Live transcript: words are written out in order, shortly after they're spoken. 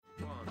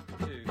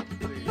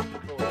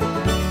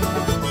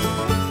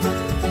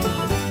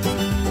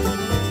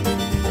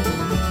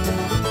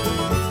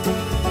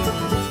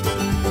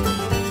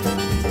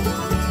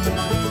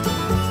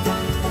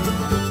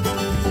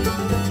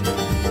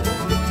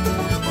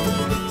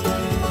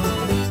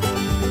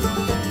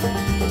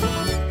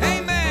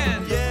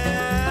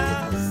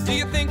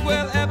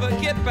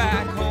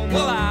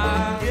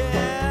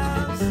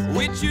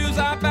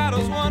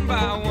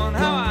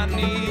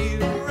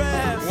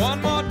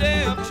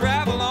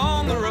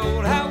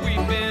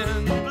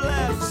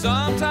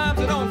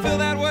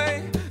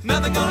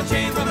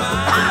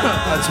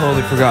I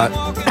totally forgot.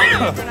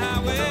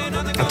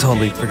 I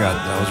totally forgot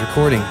that I was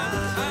recording.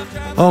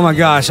 Oh my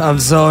gosh, I'm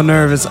so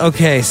nervous.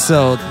 Okay,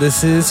 so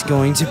this is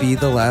going to be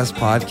the last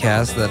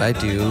podcast that I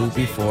do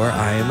before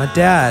I am a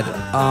dad.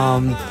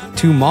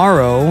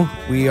 Tomorrow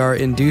we are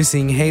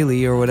inducing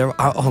Haley or whatever.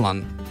 Hold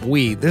on.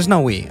 There's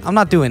no we. I'm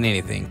not doing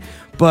anything.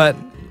 But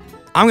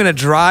I'm going to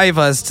drive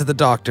us to the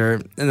doctor,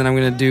 and then I'm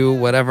going to do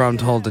whatever I'm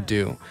told to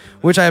do,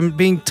 which I'm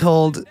being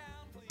told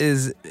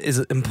is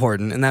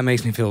important, and that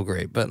makes me feel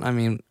great. But I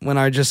mean, when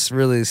I just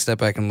really step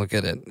back and look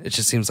at it, it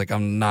just seems like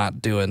I'm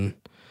not doing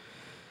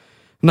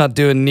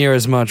near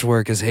as much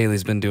work as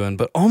Haley's been doing.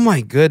 But oh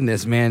my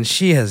goodness, man,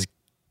 she has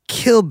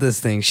killed this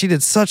thing. She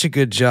did such a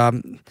good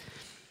job.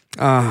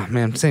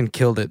 Man, saying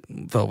killed it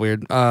felt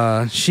weird.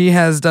 She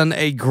has done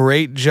a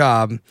great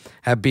job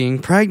at being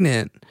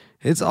pregnant.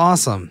 It's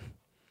awesome.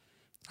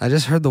 I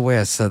just heard the way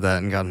I said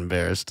that and got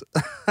embarrassed.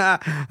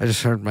 I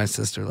just heard my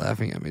sister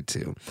laughing at me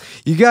too.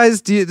 You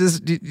guys, do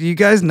you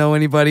guys know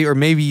anybody, or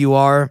maybe you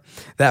are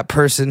that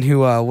person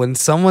who, when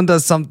someone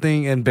does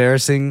something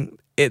embarrassing,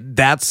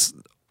 that's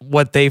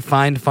what they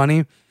find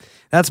funny?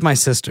 That's my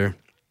sister.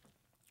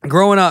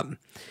 Growing up,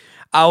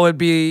 I would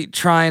be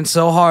trying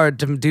so hard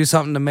to do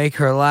something to make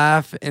her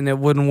laugh, and it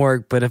wouldn't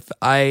work. But if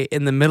I,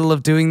 in the middle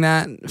of doing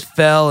that,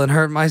 fell and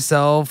hurt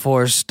myself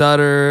or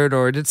stuttered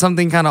or did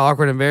something kind of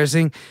awkward,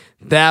 embarrassing,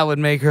 that would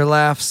make her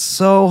laugh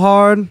so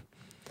hard.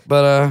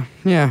 But,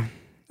 yeah,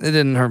 it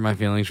didn't hurt my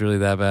feelings really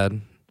that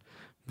bad.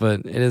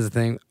 But it is a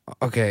thing.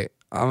 Okay,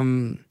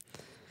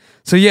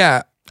 so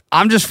yeah,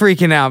 I'm just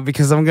freaking out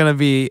because I'm going to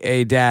be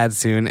a dad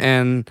soon.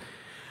 And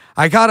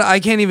I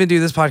can't even do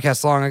this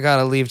podcast long. I got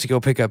to leave to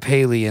go pick up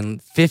Haley in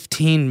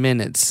 15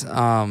 minutes.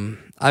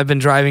 I've been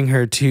driving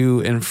her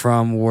to and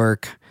from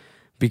work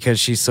because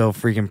she's so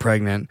freaking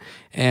pregnant.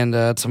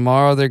 And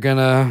tomorrow they're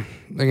gonna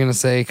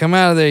say, "Come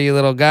out of there, you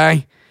little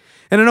guy."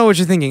 And I know what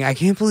you're thinking. I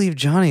can't believe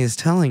Johnny is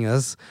telling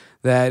us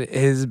that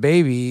his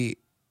baby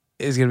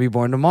is going to be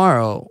born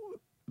tomorrow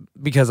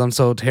because I'm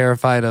so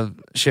terrified of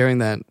sharing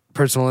that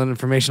personal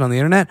information on the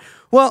internet.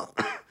 Well,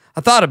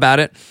 I thought about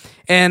it,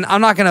 and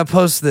I'm not going to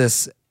post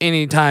this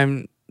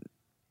anytime.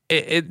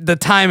 The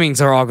timings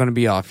are all going to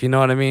be off. You know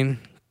what I mean?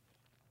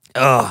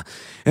 Ugh.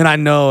 And I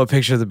know a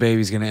picture of the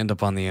baby's going to end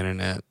up on the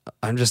internet.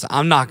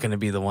 I'm not going to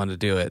be the one to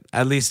do it,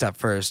 at least at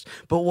first.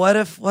 But what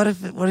if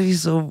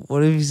he's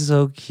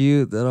so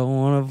cute that I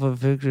want to put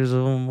pictures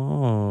of him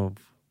up?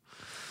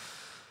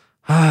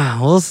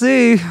 We'll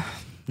see.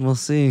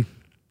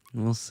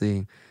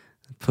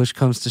 Push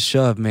comes to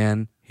shove,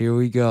 man. Here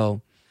we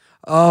go.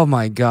 Oh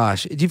my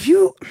gosh.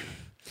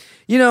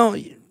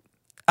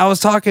 I was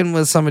talking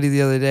with somebody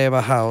the other day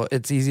about how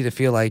it's easy to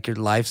feel like your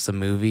life's a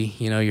movie.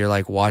 You know, you're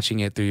like watching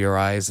it through your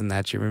eyes, and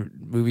that's your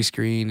movie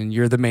screen, and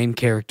you're the main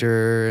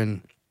character,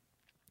 and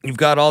you've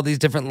got all these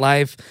different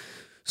life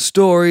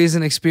stories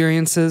and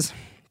experiences.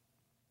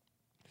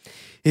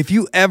 If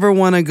you ever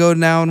want to go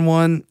down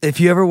a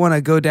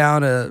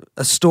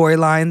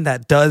storyline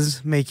that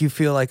does make you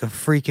feel like a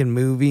freaking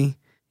movie,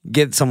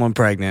 get someone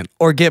pregnant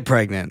or get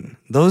pregnant.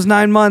 Those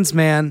 9 months,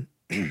 man,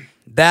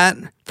 that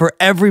for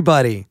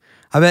everybody.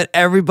 I bet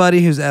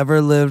everybody who's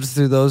ever lived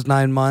through those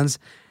 9 months,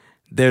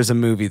 there's a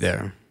movie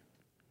there.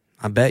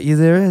 I bet you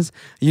there is.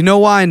 You know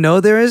why I know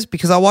there is?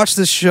 Because I watched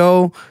this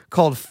show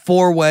called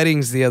 4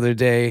 Weddings the other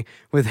day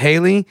with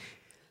Haley,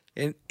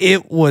 and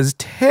it was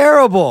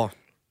terrible.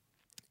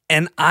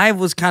 And I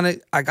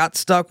got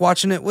stuck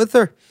watching it with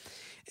her.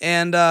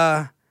 And,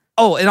 and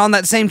on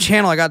that same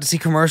channel, I got to see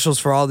commercials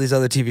for all these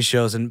other TV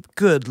shows. And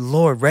good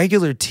Lord,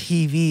 regular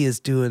TV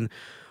is doing...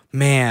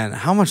 Man,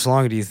 how much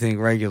longer do you think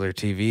regular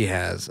TV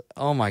has?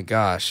 Oh my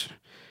gosh.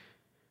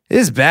 It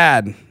is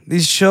bad.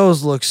 These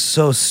shows look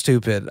so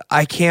stupid.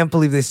 I can't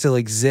believe they still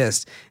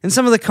exist. And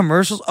some of the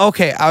commercials...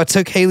 Okay, I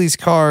took Haley's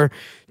car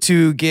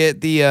to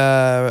get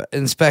the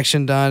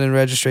inspection done and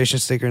registration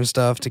sticker and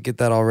stuff to get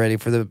that all ready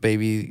for the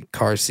baby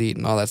car seat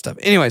and all that stuff.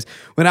 Anyways,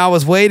 when I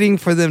was waiting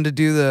for them to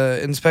do the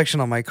inspection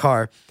on my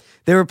car,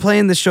 they were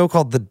playing the show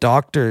called The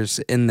Doctors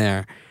in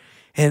there.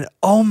 And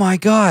oh my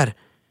God...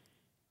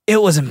 It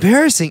was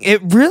embarrassing.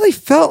 It really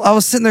felt, I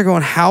was sitting there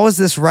going, how is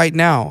this right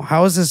now?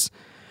 How is this?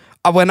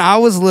 When I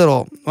was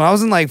little, when I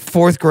was in like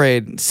 4th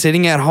grade,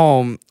 sitting at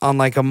home on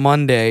like a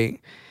Monday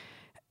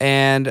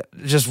and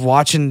just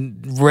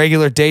watching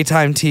regular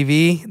daytime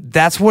TV,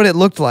 that's what it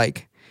looked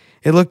like.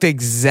 It looked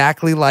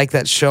exactly like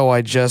that show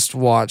I just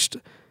watched.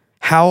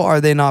 How are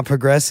they not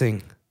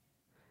progressing?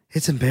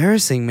 It's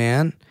embarrassing,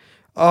 man.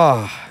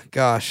 Oh,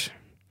 gosh.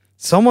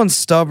 Someone's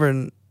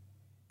stubborn.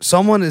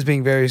 Someone is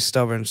being very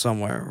stubborn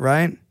somewhere,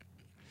 right?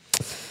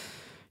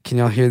 Can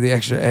y'all hear the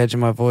extra edge in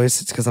my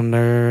voice? It's because I'm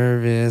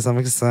nervous. I'm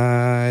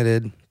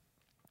excited.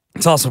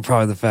 It's also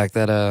probably the fact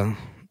that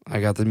I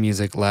got the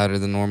music louder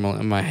than normal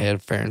in my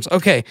headphones.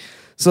 Okay,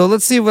 so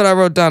let's see what I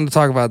wrote down to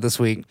talk about this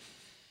week.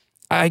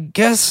 I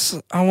guess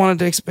I wanted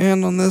to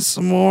expand on this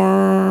some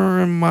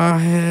more in my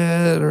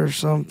head or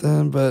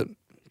something, but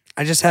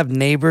I just have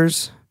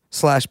neighbors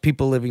 /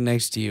 people living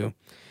next to you.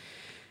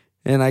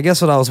 And I guess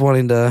what I was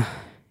wanting to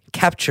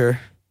capture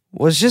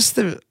was just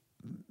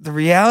the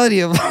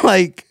reality of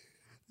like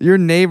your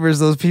neighbors,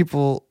 those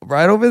people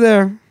right over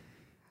there,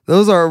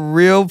 those are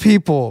real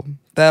people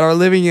that are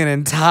living an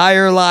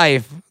entire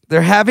life.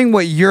 They're having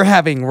what you're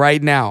having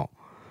right now.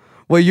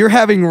 What you're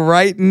having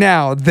right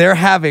now, they're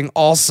having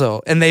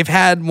also. And they've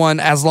had one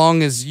as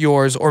long as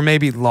yours or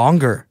maybe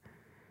longer.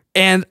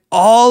 And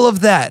all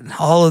of that,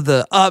 all of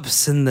the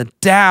ups and the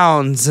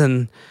downs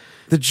and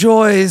the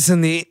joys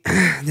and the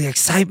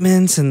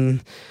excitements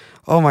and,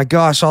 oh my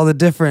gosh, all the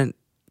different,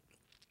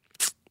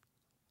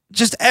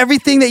 just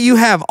everything that you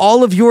have,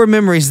 all of your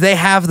memories, they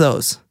have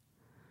those.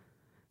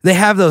 They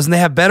have those, and they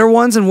have better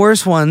ones and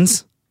worse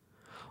ones,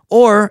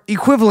 or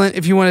equivalent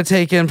if you want to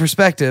take in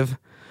perspective,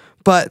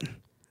 but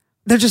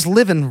they're just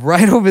living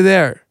right over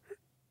there.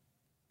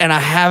 And I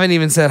haven't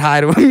even said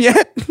hi to them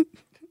yet.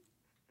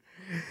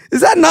 Is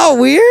that not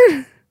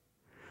weird?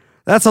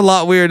 That's a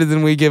lot weirder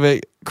than we give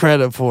it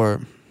credit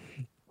for.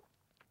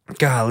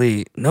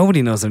 Golly,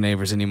 nobody knows their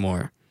neighbors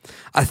anymore.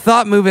 I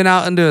thought moving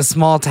out into a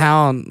small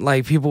town,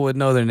 like people would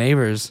know their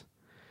neighbors.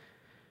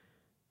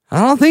 I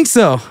don't think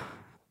so.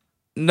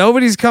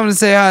 Nobody's come to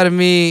say hi to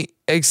me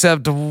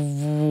except the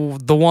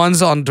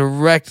ones on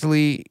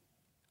directly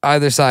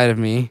either side of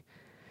me.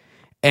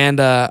 And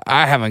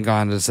I haven't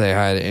gone to say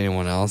hi to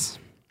anyone else.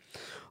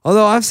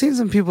 Although I've seen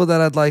some people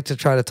that I'd like to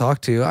try to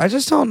talk to. I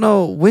just don't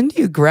know, when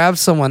do you grab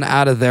someone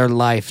out of their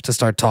life to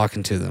start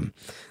talking to them?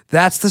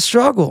 That's the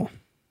struggle,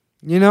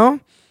 you know?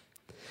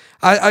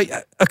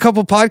 I a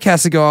couple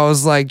podcasts ago, I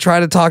was like, try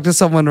to talk to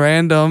someone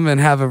random and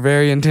have a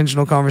very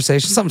intentional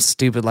conversation. Something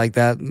stupid like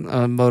that,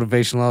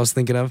 motivational I was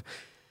thinking of.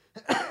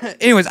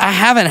 Anyways, I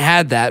haven't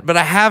had that, but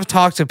I have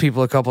talked to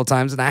people a couple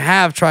times and I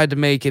have tried to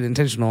make it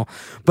intentional,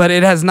 but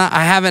it has not,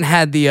 I haven't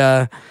had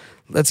the,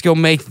 let's go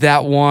make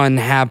that one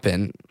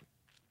happen.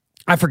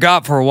 I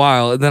forgot for a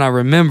while, and then I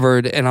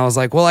remembered, and I was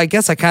like, well, I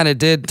guess I kind of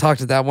did talk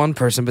to that one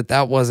person, but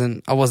I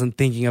wasn't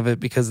thinking of it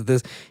because of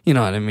this. You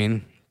know what I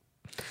mean?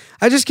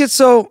 I just get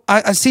so,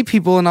 I see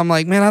people, and I'm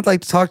like, man, I'd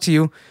like to talk to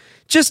you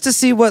just to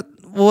see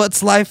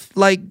what's life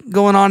like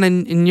going on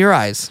in your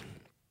eyes.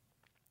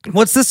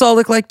 What's this all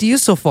look like to you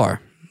so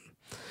far?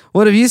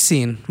 What have you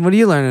seen? What are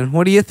you learning?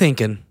 What are you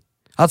thinking?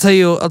 I'll tell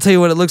you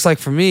what it looks like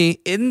for me.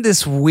 Isn't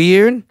this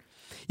weird?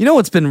 You know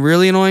what's been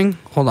really annoying?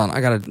 Hold on,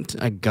 I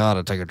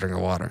gotta take a drink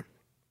of water.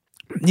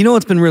 You know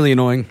what's been really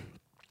annoying?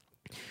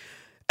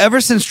 Ever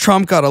since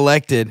Trump got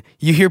elected,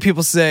 you hear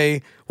people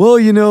say, well,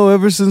 you know,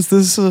 ever since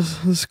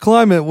this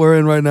climate we're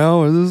in right now,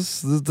 or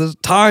this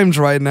times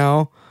right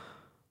now,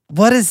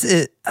 what is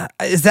it?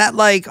 Is that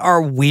like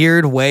our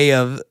weird way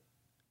of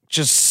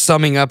just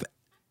summing up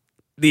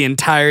the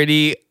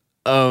entirety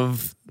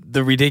of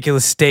the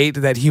ridiculous state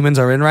that humans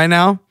are in right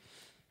now?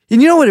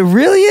 And you know what it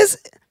really is?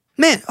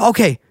 Man,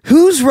 okay,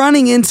 who's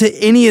running into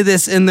any of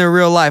this in their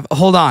real life?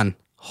 Hold on.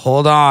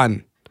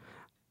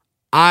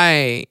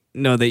 I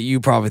know that you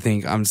probably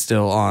think I'm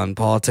still on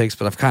politics,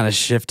 but I've kind of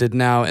shifted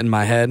now in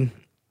my head.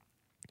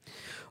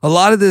 A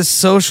lot of this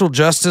social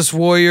justice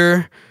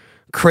warrior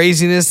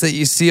craziness that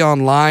you see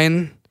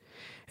online,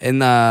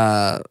 and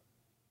I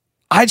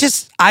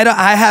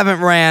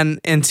haven't ran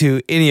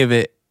into any of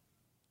it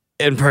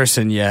in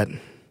person yet.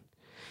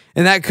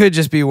 And that could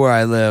just be where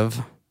I live.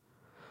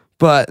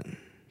 But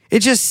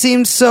it just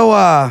seems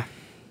so,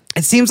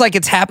 it seems like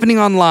it's happening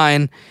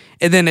online,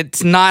 and then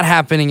it's not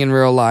happening in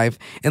real life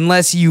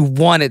unless you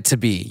want it to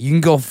be. You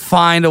can go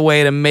find a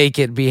way to make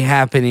it be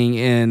happening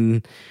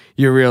in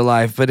your real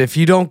life. But if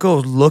you don't go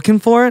looking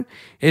for it,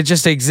 it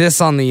just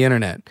exists on the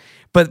internet.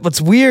 But what's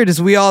weird is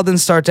we all then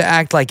start to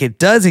act like it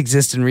does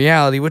exist in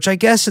reality, which I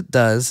guess it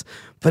does,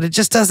 but it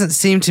just doesn't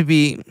seem to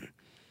be.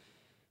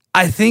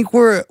 I think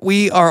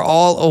we are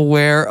all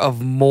aware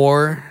of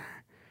more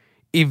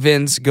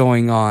events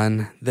going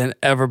on than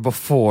ever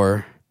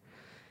before.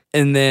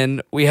 And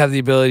then we have the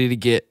ability to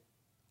get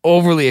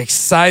overly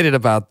excited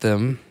about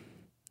them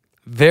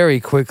very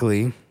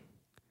quickly.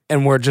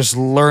 And we're just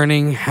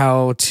learning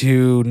how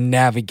to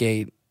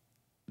navigate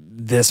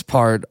this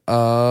part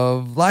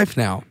of life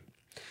now.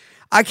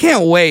 I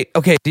can't wait.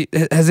 Okay,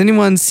 has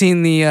anyone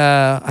seen the,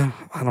 I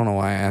don't know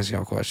why I ask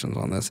y'all questions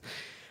on this.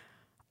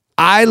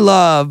 I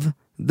love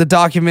the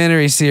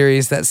documentary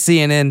series that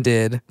CNN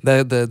did.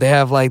 They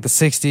have like the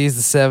 60s,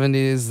 the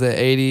 70s, the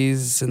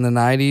 80s, and the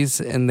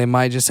 90s, and they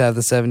might just have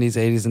the 70s,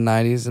 80s, and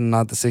 90s, and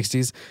not the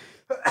 60s.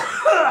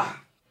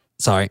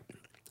 Sorry.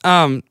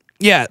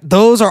 Yeah,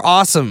 those are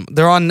awesome.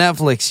 They're on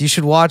Netflix. You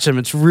should watch them.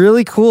 It's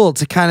really cool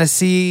to kind of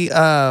see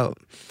how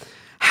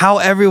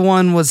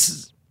everyone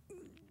was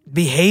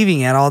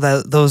behaving at all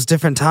those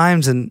different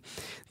times, and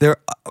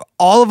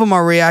all of them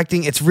are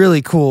reacting. It's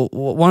really cool.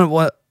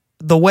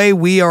 The way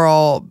we are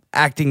all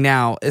acting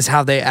now is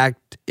how they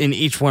act in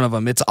each one of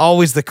them. It's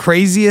always the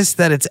craziest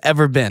that it's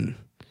ever been.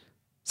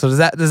 So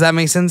does that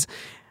make sense?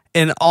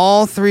 In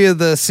all three of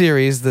the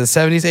series, the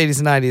 70s, 80s,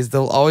 and 90s,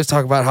 they'll always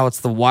talk about how it's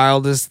the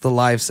wildest the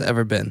life's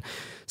ever been.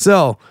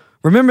 So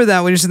remember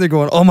that when you're sitting there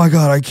going, oh my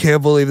God, I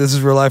can't believe this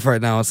is real life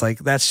right now. It's like,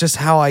 that's just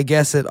how I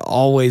guess it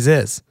always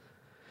is.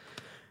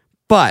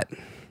 But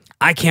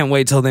I can't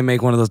wait till they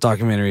make one of those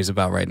documentaries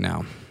about right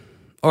now.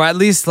 or at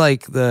least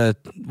like the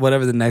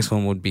whatever the next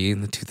one would be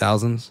in the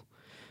 2000s,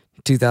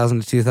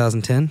 2000 to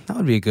 2010. That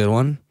would be a good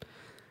one.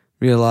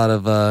 Be a lot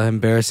of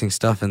embarrassing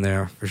stuff in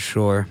there for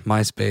sure.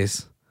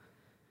 MySpace.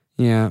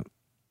 Yeah.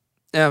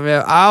 Yeah,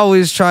 man, I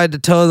always tried to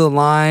toe the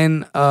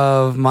line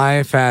of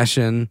my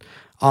fashion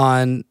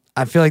on,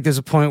 I feel like there's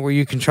a point where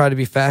you can try to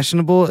be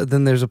fashionable, and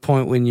then there's a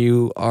point when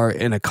you are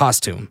in a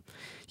costume.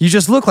 You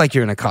just look like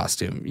you're in a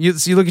costume.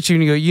 So you look at you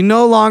and you go, you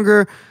no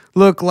longer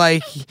look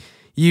like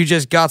you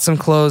just got some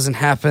clothes and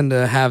happen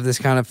to have this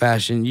kind of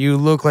fashion. You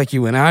look like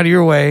you went out of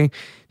your way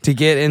to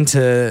get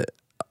into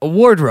a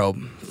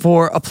wardrobe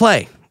for a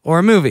play or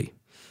a movie.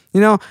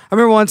 You know, I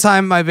remember one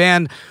time my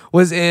band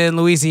was in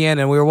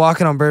Louisiana and we were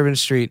walking on Bourbon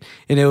Street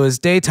and it was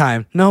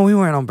daytime. No, we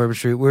weren't on Bourbon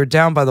Street. We were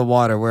down by the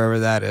water, wherever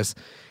that is.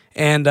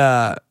 And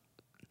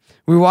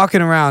we were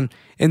walking around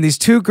and these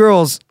two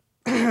girls...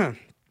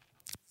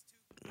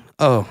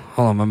 Oh,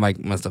 hold on, my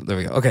mic messed up. There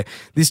we go. Okay,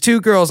 these two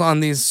girls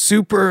on these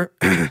super,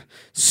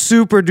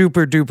 super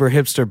duper duper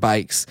hipster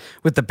bikes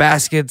with the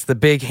baskets, the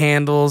big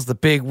handles, the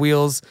big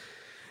wheels,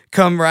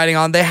 come riding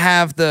on. They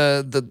have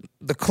the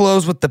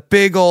clothes with the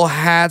big old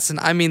hats, and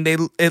I mean,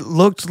 it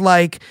looked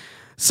like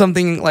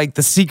something like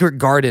The Secret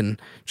Garden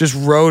just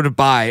rode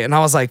by, and I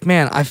was like,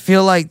 man, I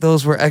feel like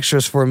those were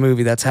extras for a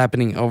movie that's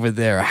happening over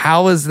there.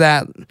 How is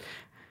that?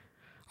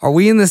 Are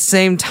we in the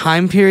same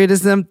time period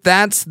as them?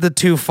 That's the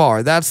too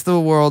far. That's the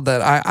world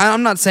that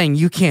I'm not saying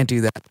you can't do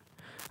that.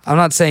 I'm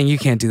not saying you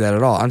can't do that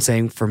at all. I'm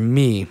saying for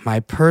me, my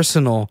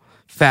personal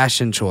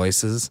fashion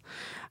choices,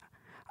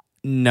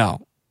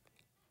 no.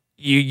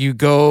 You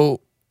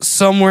go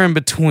somewhere in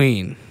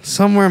between.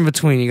 Somewhere in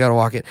between, you got to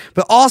walk it.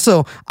 But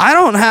also, I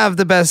don't have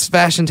the best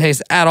fashion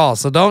taste at all,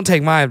 so don't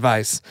take my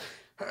advice.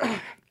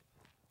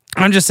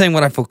 I'm just saying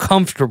what I feel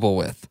comfortable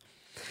with.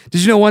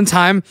 Did you know one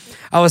time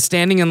I was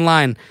standing in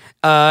line?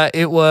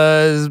 It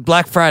was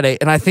Black Friday,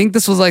 and I think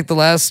this was like the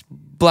last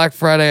Black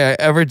Friday I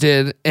ever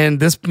did, and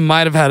this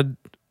might have had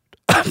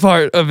a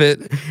part of it.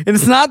 And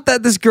it's not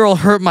that this girl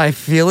hurt my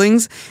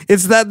feelings,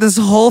 it's that this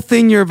whole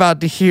thing you're about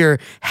to hear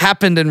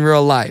happened in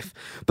real life.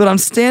 But I'm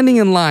standing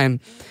in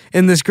line,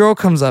 and this girl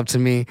comes up to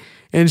me,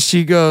 and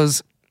she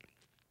goes,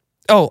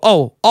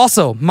 oh,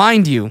 also,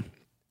 mind you,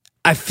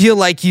 I feel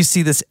like you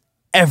see this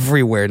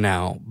everywhere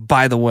now,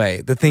 by the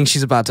way, the thing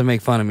she's about to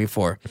make fun of me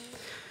for.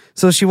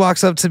 So she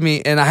walks up to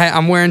me, and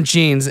I'm wearing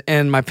jeans,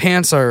 and my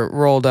pants are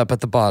rolled up at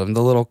the bottom,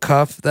 the little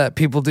cuff that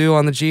people do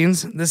on the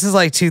jeans. This is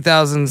like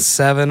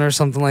 2007 or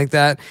something like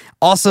that.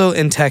 Also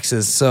in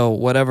Texas, so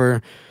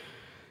whatever,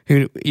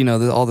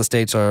 all the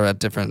states are at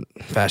different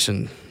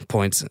fashion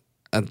points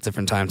at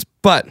different times.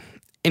 But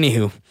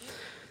anywho,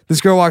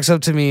 this girl walks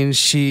up to me, and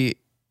she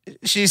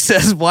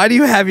says, "Why do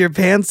you have your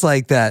pants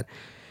like that?"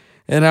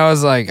 And I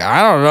was like,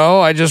 "I don't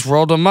know. I just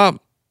rolled them up."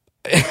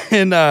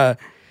 And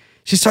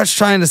she starts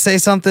trying to say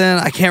something.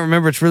 I can't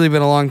remember. It's really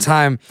been a long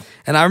time.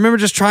 And I remember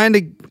just trying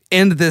to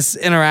end this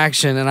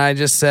interaction. And I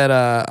just said,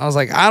 I was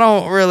like, I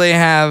don't really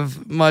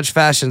have much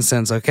fashion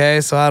sense, okay?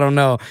 So I don't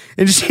know.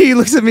 And she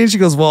looks at me and she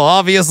goes, well,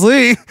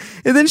 obviously.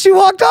 And then she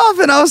walked off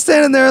and I was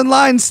standing there in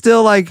line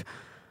still like,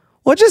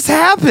 what just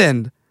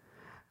happened?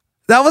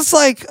 That was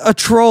like a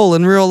troll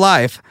in real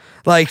life.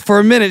 Like for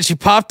a minute, she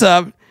popped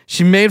up.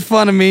 She made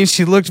fun of me.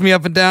 She looked me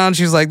up and down.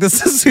 She was like,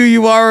 this is who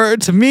you are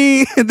to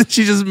me. And then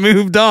she just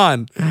moved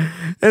on.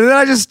 And then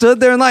I just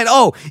stood there in line.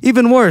 Oh,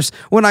 even worse.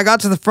 When I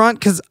got to the front,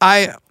 because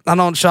I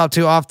don't shop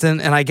too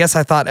often, and I guess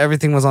I thought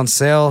everything was on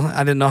sale. I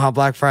didn't know how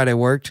Black Friday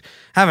worked.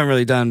 Haven't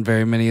really done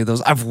very many of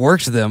those. I've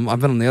worked them. I've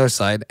been on the other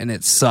side, and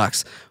it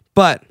sucks.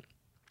 But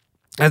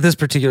at this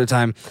particular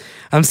time,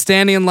 I'm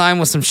standing in line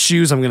with some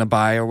shoes I'm going to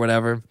buy or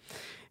whatever.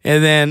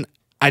 And then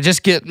I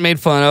just get made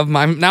fun of.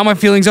 Now my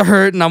feelings are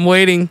hurt, and I'm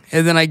waiting.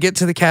 And then I get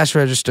to the cash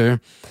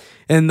register,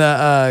 and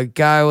the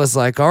guy was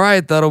like, "All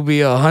right, that'll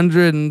be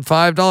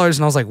 $105."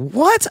 And I was like,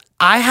 "What?"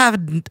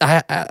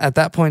 At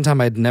that point in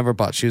time, I had never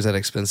bought shoes that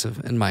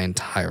expensive in my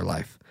entire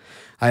life.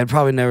 I had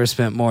probably never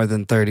spent more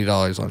than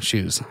 $30 on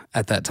shoes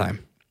at that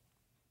time.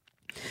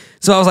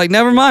 So I was like,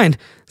 "Never mind."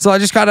 So I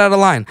just got out of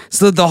line.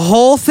 So the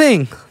whole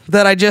thing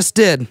that I just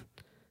did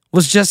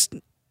was just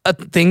a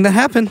thing that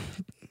happened.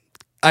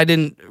 I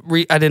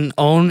didn't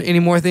own any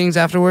more things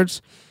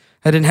afterwards.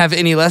 I didn't have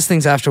any less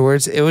things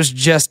afterwards. It was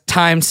just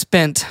time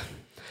spent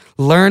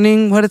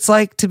learning what it's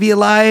like to be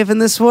alive in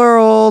this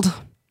world.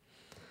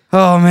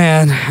 Oh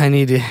man, I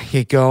need to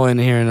get going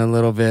here in a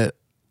little bit.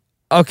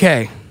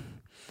 Okay,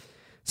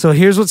 so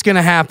here's what's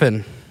gonna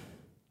happen.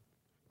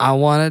 I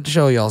wanted to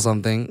show y'all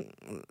something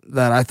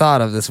that I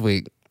thought of this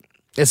week.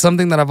 It's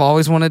something that I've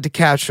always wanted to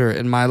capture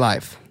in my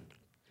life.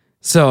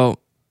 So,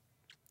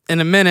 in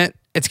a minute,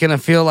 it's going to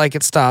feel like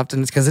it stopped,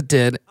 and it's because it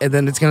did, and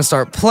then it's going to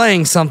start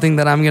playing something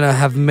that I'm going to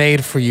have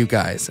made for you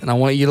guys, and I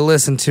want you to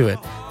listen to it.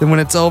 Then when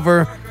it's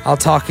over, I'll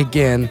talk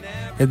again,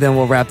 and then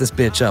we'll wrap this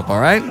bitch up, all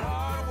right?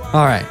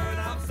 All right.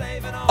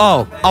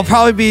 Oh, I'll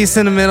probably be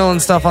sentimental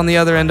and stuff on the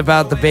other end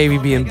about the baby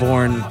being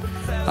born,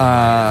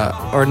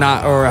 or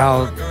not, or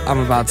how I'm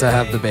about to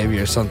have the baby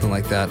or something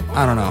like that.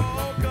 I don't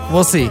know.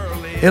 We'll see.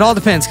 It all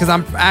depends, because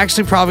I'm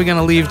actually probably going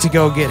to leave to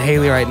go get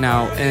Haley right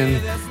now,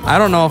 and I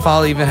don't know if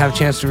I'll even have a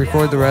chance to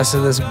record the rest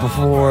of this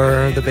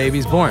before the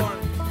baby's born.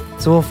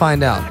 So we'll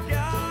find out.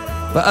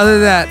 But other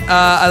than that,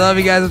 I love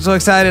you guys. I'm so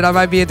excited. I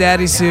might be a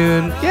daddy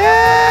soon.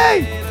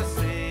 Yay!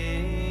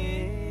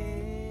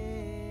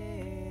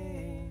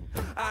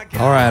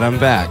 All right, I'm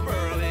back.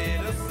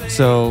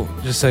 So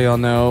just so y'all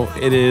know,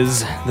 it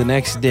is the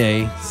next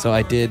day. So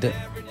I did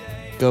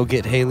go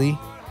get Haley.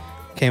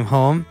 Came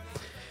home.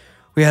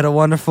 We had a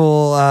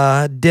wonderful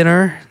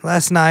dinner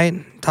last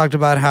night. Talked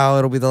about how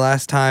it'll be the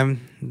last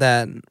time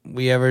that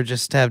we ever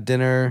just have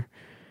dinner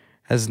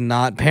as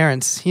not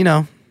parents. You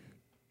know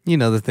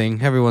the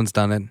thing. Everyone's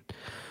done it.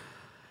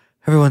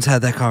 Everyone's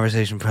had that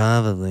conversation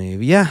probably.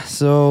 Yeah,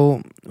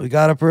 so we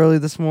got up early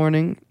this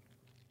morning,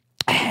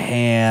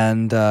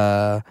 and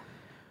we're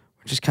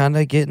just kind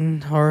of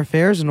getting our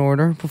affairs in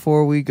order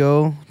before we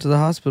go to the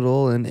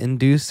hospital and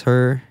induce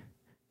her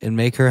and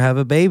make her have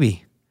a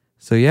baby.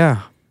 So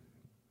yeah.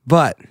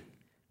 But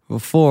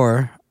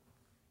before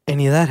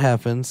any of that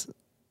happens,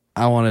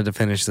 I wanted to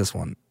finish this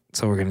one.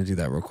 So we're going to do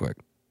that real quick.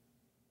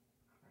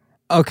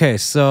 Okay,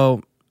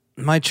 so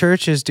my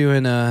church is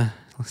doing a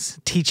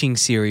teaching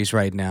series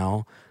right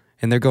now,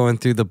 and they're going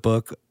through the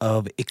book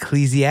of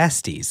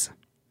Ecclesiastes.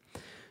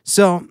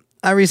 So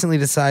I recently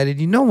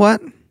decided, you know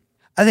what?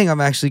 I think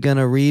I'm actually going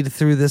to read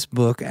through this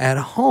book at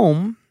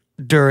home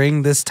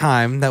during this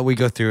time that we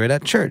go through it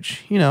at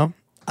church.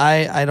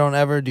 I don't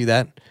ever do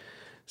that.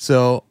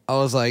 So I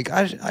was like,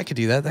 I could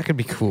do that. That could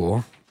be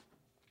cool.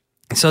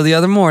 So the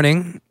other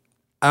morning,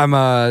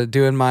 I'm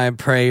doing my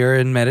prayer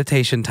and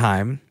meditation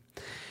time.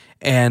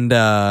 And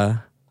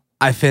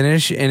I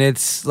finish, and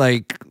it's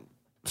like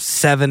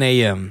 7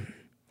 a.m.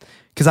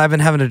 Because I've been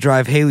having to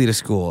drive Haley to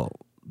school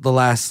the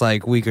last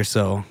week or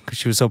so because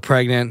she was so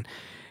pregnant.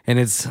 And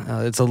it's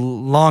a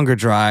longer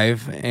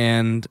drive.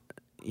 And,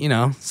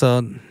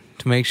 so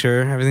to make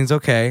sure everything's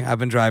okay, I've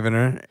been driving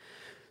her.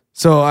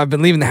 So I've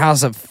been leaving the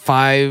house at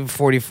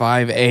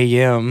 5:45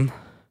 a.m.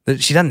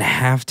 She doesn't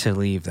have to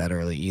leave that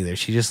early either.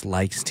 She just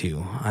likes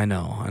to. I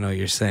know what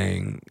you're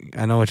saying.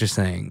 I know what you're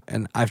saying.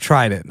 And I've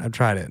tried it.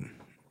 And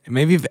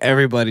maybe if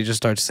everybody just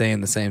starts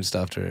saying the same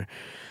stuff to her,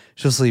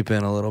 she'll sleep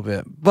in a little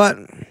bit. But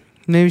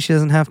maybe she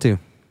doesn't have to.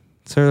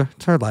 It's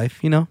her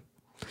life,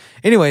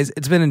 Anyways,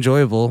 it's been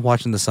enjoyable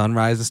watching the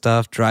sunrise and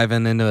stuff,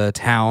 driving into a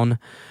town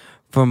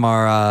from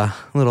our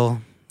little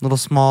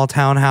small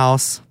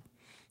townhouse.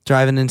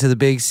 Driving into the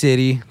big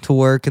city to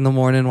work in the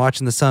morning,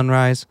 watching the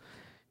sunrise.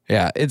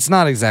 Yeah, it's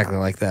not exactly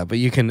like that, but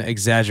you can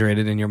exaggerate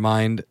it in your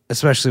mind,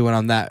 especially when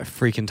I'm that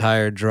freaking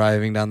tired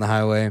driving down the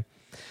highway,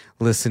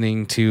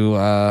 listening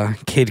to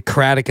Kid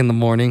Craddock in the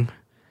morning,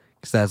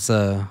 because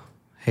that's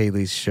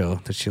Haley's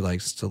show that she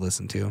likes to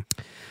listen to.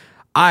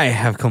 I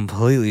have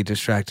completely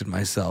distracted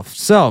myself.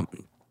 So,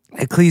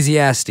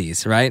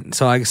 Ecclesiastes, right?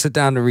 So I sit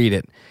down to read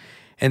it.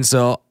 And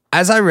so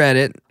as I read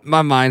it,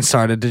 my mind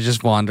started to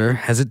just wander,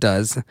 as it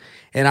does,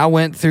 and I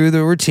went through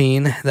the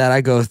routine that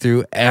I go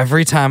through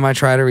every time I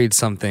try to read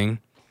something.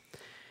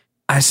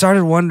 I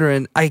started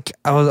wondering, I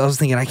was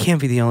thinking, I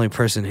can't be the only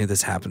person who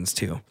this happens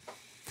to.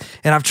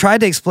 And I've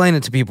tried to explain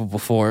it to people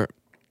before.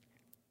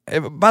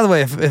 By the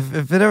way, if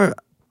it ever,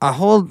 I'm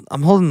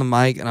holding the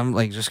mic, and I'm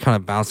just kind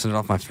of bouncing it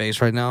off my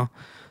face right now.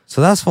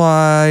 So that's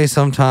why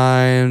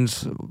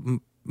sometimes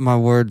my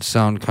words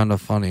sound kind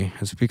of funny.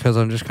 It's because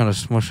I'm just kind of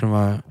smushing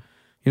my...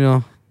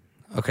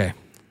 Okay,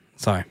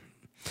 sorry.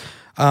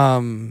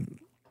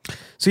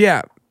 So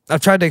yeah, I've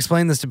tried to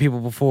explain this to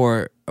people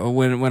before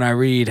when I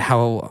read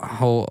how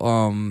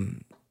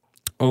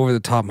over the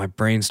top my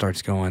brain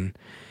starts going.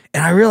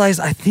 And I realized,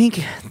 I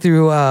think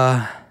through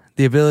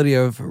the ability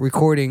of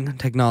recording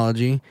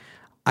technology,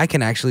 I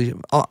can actually,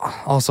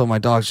 also my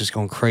dog's just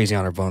going crazy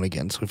on her bone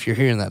again. So if you're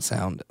hearing that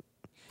sound,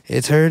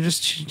 it's her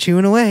just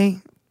chewing away.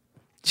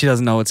 She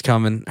doesn't know what's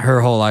coming.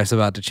 Her whole life's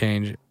about to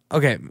change.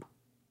 Okay.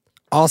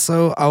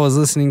 Also, I was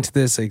listening to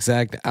this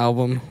exact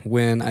album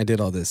when I did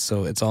all this,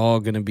 so it's all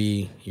going to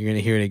be, you're going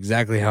to hear it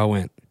exactly how it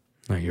went.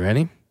 Are you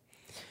ready?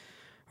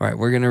 All right,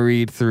 we're going to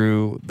read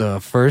through the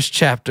first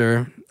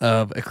chapter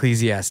of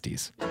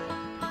Ecclesiastes.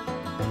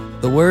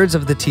 The words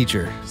of the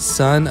teacher,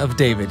 son of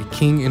David,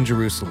 king in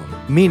Jerusalem.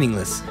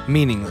 Meaningless,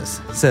 meaningless,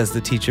 says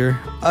the teacher.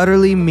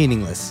 Utterly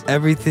meaningless.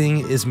 Everything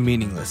is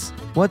meaningless.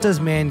 What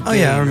does man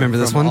gain I remember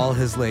this from one. all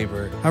his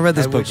labor? I read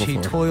this at book which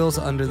before. he toils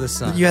under the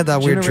sun. You had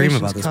that weird dream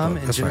about this Generations come book.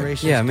 and That's right.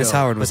 generations Yeah, Miss go,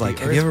 Howard was but like,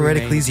 the have you earth ever read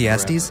remains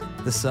Ecclesiastes?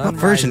 forever. The sun What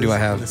version do I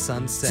rises have? and the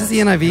sun sets. Is this the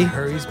NIV? It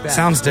hurries back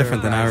Sounds to where it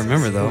different than I rises.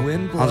 remember, though. The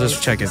wind I'll just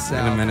blows check from it the in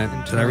a south minute.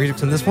 and Did I read it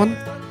from this one?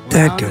 Round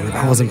Dadgummit, and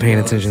I wasn't round paying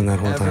it goes, attention that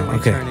whole ever time.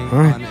 Okay, returning all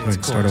right. on All its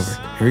right, start course.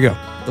 over. Here we go.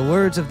 The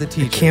words of the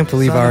teacher. I can't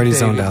believe I son of already David,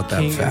 zoned out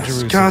that king in fast.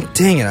 Jerusalem. God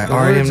dang it, I The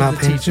already am words not of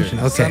the paying teacher, attention.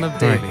 Okay, son of all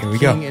David, right, here we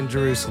go. king in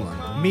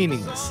Jerusalem.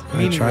 Meaningless.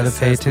 I try to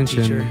pay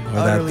attention, or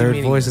that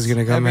third voice is going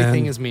to come in.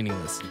 Everything is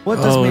meaningless. What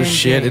does Oh man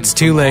shit, gain it's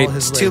too from late. all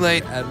his It's too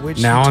labor, late. at which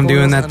he Now I'm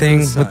doing toils that under thing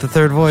the sun? with the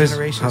third voice.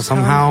 Generations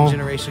Somehow, come,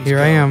 generations here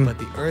go, I am. but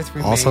the earth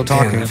Also remains.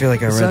 talking. Man, I feel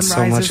like I the read sun so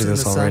much rises of and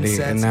this the sun already,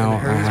 sets and now and I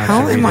hurries have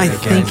to to read am I it again.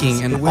 thinking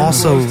The and wind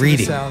also blows to the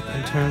reading? south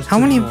and turns How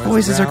to many the north,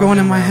 voices are round going in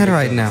and my round head it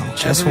right goes. now?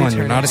 Just Every one.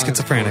 You're turn not a upon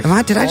schizophrenic.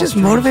 its Did I just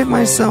streams motivate flow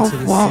myself? into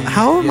the Well, sea,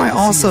 how am yet I the sea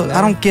also? is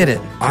I don't get it.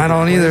 left I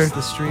don't where either.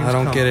 the streams I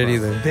don't come get it from.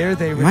 either. There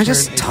they Am I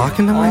just return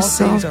talking to again. All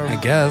myself? things are I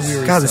guess.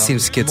 wearisome. God, this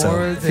seems More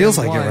schizo. than Feels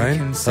like it, one right?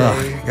 can say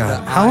Ugh, God.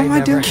 that How am I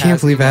never doing? has Can't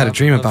believe I had a enough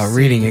dream of about seeing,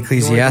 reading nor the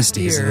Ecclesiastes,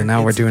 ear and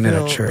now we're its doing it at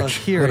fill church. of What a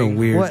hearing.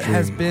 weird What dream.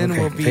 has been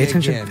Okay, will be pay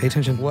attention. again. Pay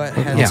attention. What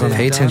has Yeah, been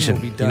pay done attention.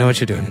 will be You done know what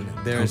you're again. doing.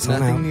 There Don't is slow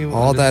nothing down. new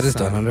All under that the is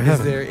done sun. under Is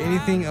heaven. there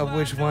anything of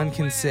which one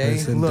can say,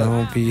 Listen, look,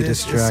 don't be this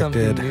is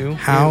something distracted. new?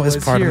 How It is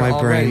was part of here my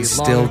brain already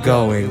still long ago.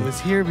 going It was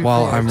here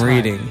while before I'm our time.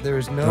 reading? There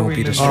is no Don't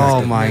be remembering distracted.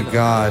 of Oh my men of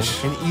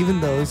gosh. old, and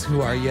even those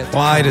who are yet to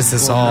Why come does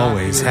this will not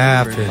always be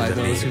remembered happen by to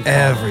those me who follow.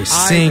 every I, the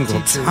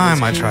single teacher, time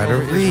was I king try to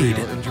over read?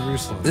 Israel and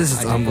Jerusalem. This is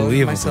I devoted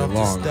unbelievably myself to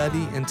long.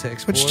 study and to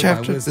explore Which by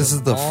chapter? wisdom This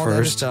is the all that is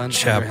first done under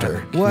chapter.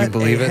 heaven. Can you What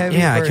believe a it? heavy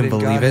Yeah, I can burden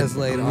believe God it. has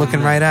laid I'm on looking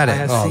me. right at I it.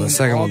 have Oh, the seen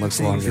second all one the looks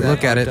things longer. that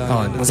Look at are it. done Oh,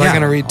 under was the I sun.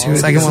 going to read All two? The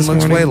second this one is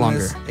looks way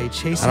meaningless, longer. a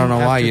chasing I don't know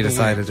why after you the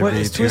decided wind. to What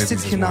read is two of twisted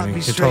these this cannot morning.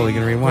 be You're totally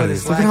going to read one of straight.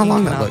 these. What Look at how is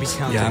long lacking that cannot be looks.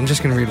 counted. Yeah, I'm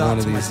just going to read I one thought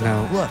of to these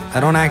now. myself, look, I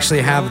don't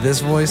actually have this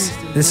voice.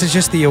 This is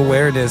just the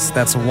awareness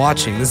that's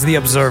watching. This is the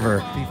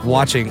observer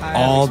watching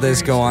all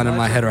this go on in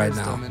my head right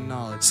now.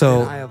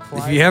 So,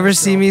 if you ever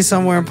see me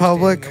somewhere in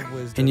public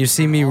and you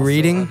see me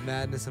reading,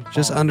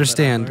 just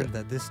understand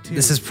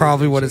this is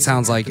probably what it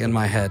sounds like in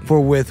my head.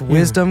 For with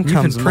wisdom You've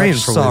comes been praying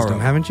much for sorrow, wisdom,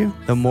 haven't you?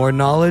 The more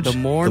knowledge, The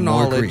more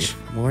knowledge,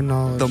 more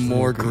knowledge, the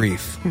more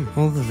grief.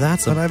 Well,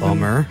 that's what I've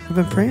been- I've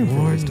been praying for.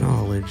 More wisdom.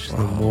 knowledge, the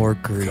more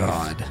grief.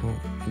 God.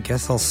 I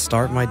guess I'll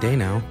start my day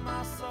now.